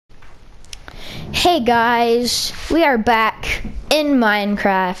Hey guys, we are back in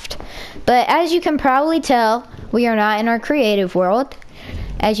Minecraft, but as you can probably tell, we are not in our creative world.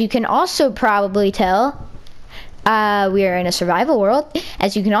 As you can also probably tell, we are in a survival world.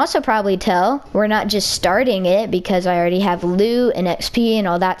 As you can also probably tell, we're not just starting it because I already have loot and XP and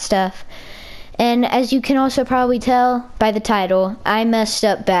all that stuff. And as you can also probably tell by the title, I messed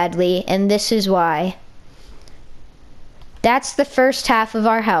up badly, and this is why. That's the first half of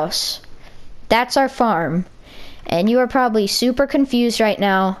our house. That's our farm. And you are probably super confused right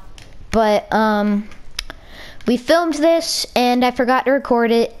now, but we filmed this and I forgot to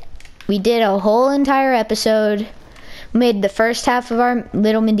record it. We did a whole entire episode. Made the first half of our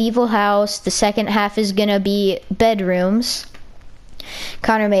little medieval house. The second half is gonna be bedrooms.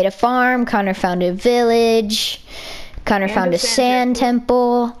 Connor made a farm. Connor found a village. Connor found a sand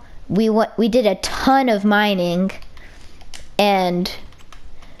temple. We did a ton of mining, and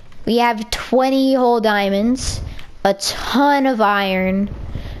we have 20 whole diamonds, a ton of iron,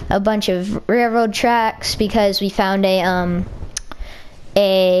 a bunch of railroad tracks because we found a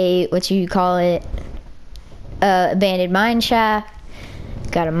what do you call it? Abandoned mine shaft.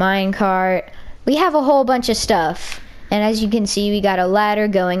 Got a mine cart. We have a whole bunch of stuff. And as you can see, we got a ladder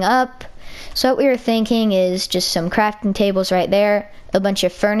going up. So what we were thinking is just some crafting tables right there, a bunch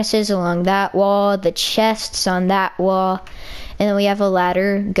of furnaces along that wall, the chests on that wall, and then we have a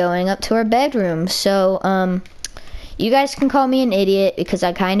ladder going up to our bedroom. So you guys can call me an idiot because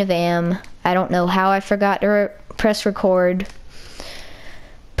I kind of am. I don't know how I forgot to press record.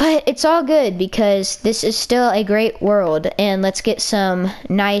 But it's all good because this is still a great world, and let's get some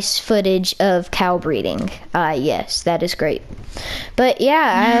nice footage of cow breeding. Yes, that is great. But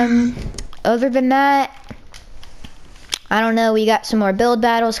yeah, other than that, I don't know, we got some more build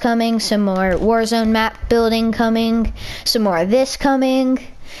battles coming, some more Warzone map building coming, some more of this coming.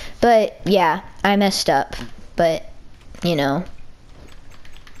 But yeah, I messed up, but you know,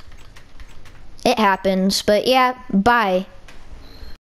 it happens. But yeah, bye.